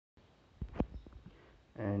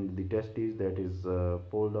and the testes that is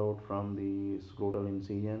pulled out from the scrotal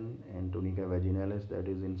incision, and tunica vaginalis that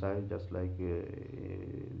is inside, just like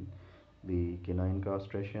the canine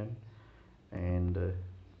castration. And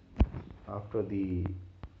after the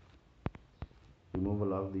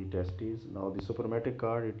removal of the testes, now the supramatic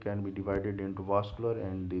cord, it can be divided into vascular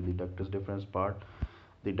and the ductus deferens part.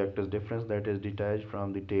 The ductus deferens that is detached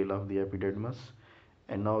from the tail of the epididymis,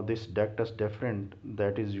 and now this ductus deferens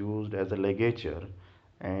that is used as a ligature,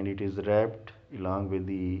 and it is wrapped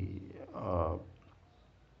uh,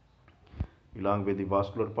 along with the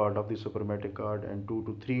vascular part of the supramatic cord, and 2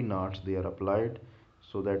 to 3 knots they are applied,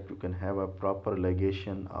 so that you can have a proper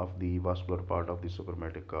ligation of the vascular part of the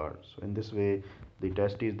supramatic cord. So in this way the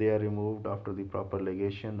testes they are removed after the proper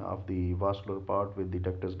ligation of the vascular part with the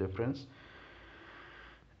ductus deferens,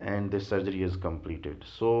 and this surgery is completed.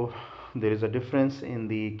 So there is a difference in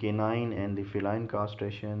the canine and the feline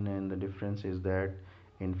castration, and the difference is that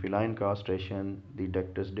in feline castration the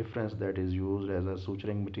ductus deferens that is used as a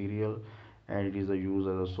suturing material, and it is used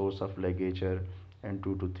as a source of ligature, and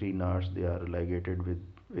 2 to 3 knots they are ligated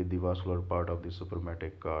with the vascular part of the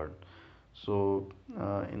supramatic cord. So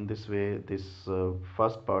in this way this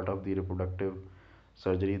first part of the reproductive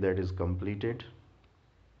surgery that is completed.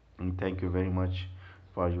 And thank you very much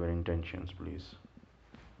for your intentions, please.